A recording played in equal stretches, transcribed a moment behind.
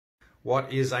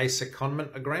What is a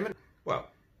secondment agreement? Well,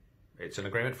 it's an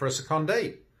agreement for a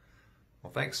secondee.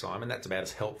 Well, thanks, Simon. That's about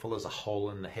as helpful as a hole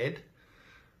in the head.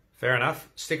 Fair enough.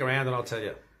 Stick around and I'll tell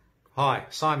you. Hi,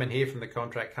 Simon here from the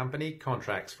contract company,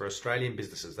 Contracts for Australian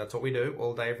Businesses. That's what we do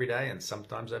all day, every day, and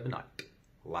sometimes overnight.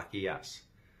 Lucky us.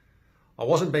 I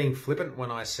wasn't being flippant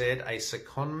when I said a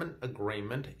secondment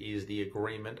agreement is the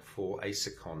agreement for a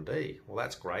secondee. Well,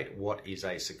 that's great. What is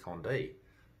a secondee?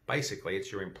 Basically,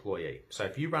 it's your employee. So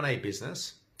if you run a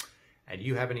business and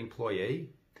you have an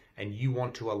employee and you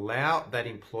want to allow that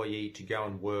employee to go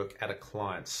and work at a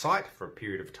client's site for a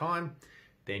period of time,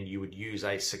 then you would use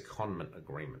a secondment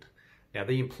agreement. Now,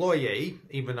 the employee,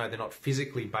 even though they're not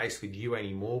physically based with you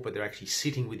anymore, but they're actually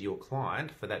sitting with your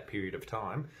client for that period of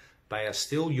time, they are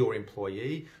still your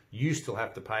employee. You still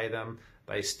have to pay them.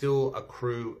 They still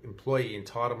accrue employee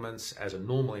entitlements as a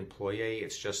normal employee.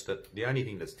 It's just that the only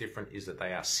thing that's different is that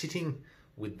they are sitting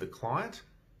with the client.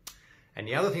 And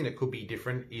the other thing that could be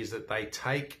different is that they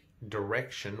take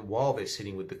direction while they're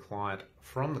sitting with the client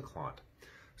from the client.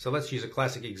 So let's use a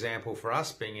classic example for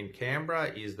us being in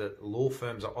Canberra is that law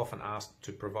firms are often asked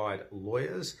to provide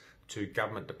lawyers to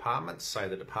government departments, say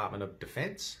the Department of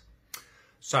Defence.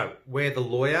 So where the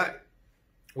law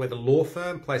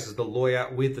firm places the lawyer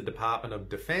with the Department of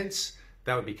Defence,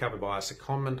 that would be covered by a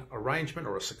secondment arrangement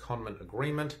or a secondment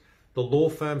agreement. The law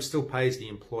firm still pays the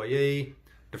employee.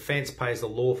 Defence pays the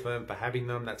law firm for having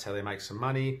them. That's how they make some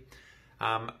money.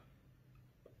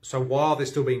 So while they're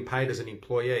still being paid as an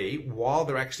employee, while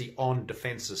they're actually on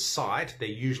Defence's site, they're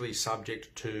usually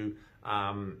subject to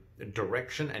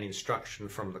direction and instruction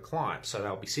from the client. So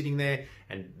they'll be sitting there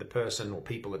and the person or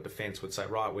people at Defence would say,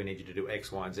 right, we need you to do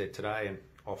X, Y, and Z today, and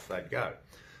off they'd go.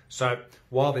 So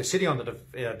while they're sitting on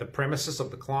the premises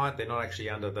of the client, they're not actually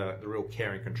under the real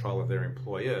care and control of their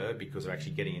employer because they're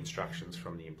actually getting instructions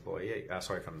from the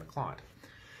from the client.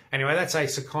 Anyway, that's a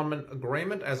secondment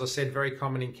agreement. As I said, very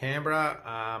common in Canberra.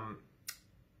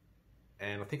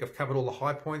 And I think I've covered all the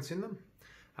high points in them.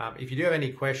 If you do have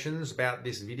any questions about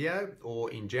this video or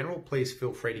in general, please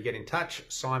feel free to get in touch.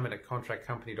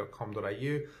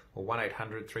 Simon@contractcompany.com.au or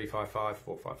 1800 355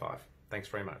 455. Thanks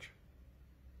very much.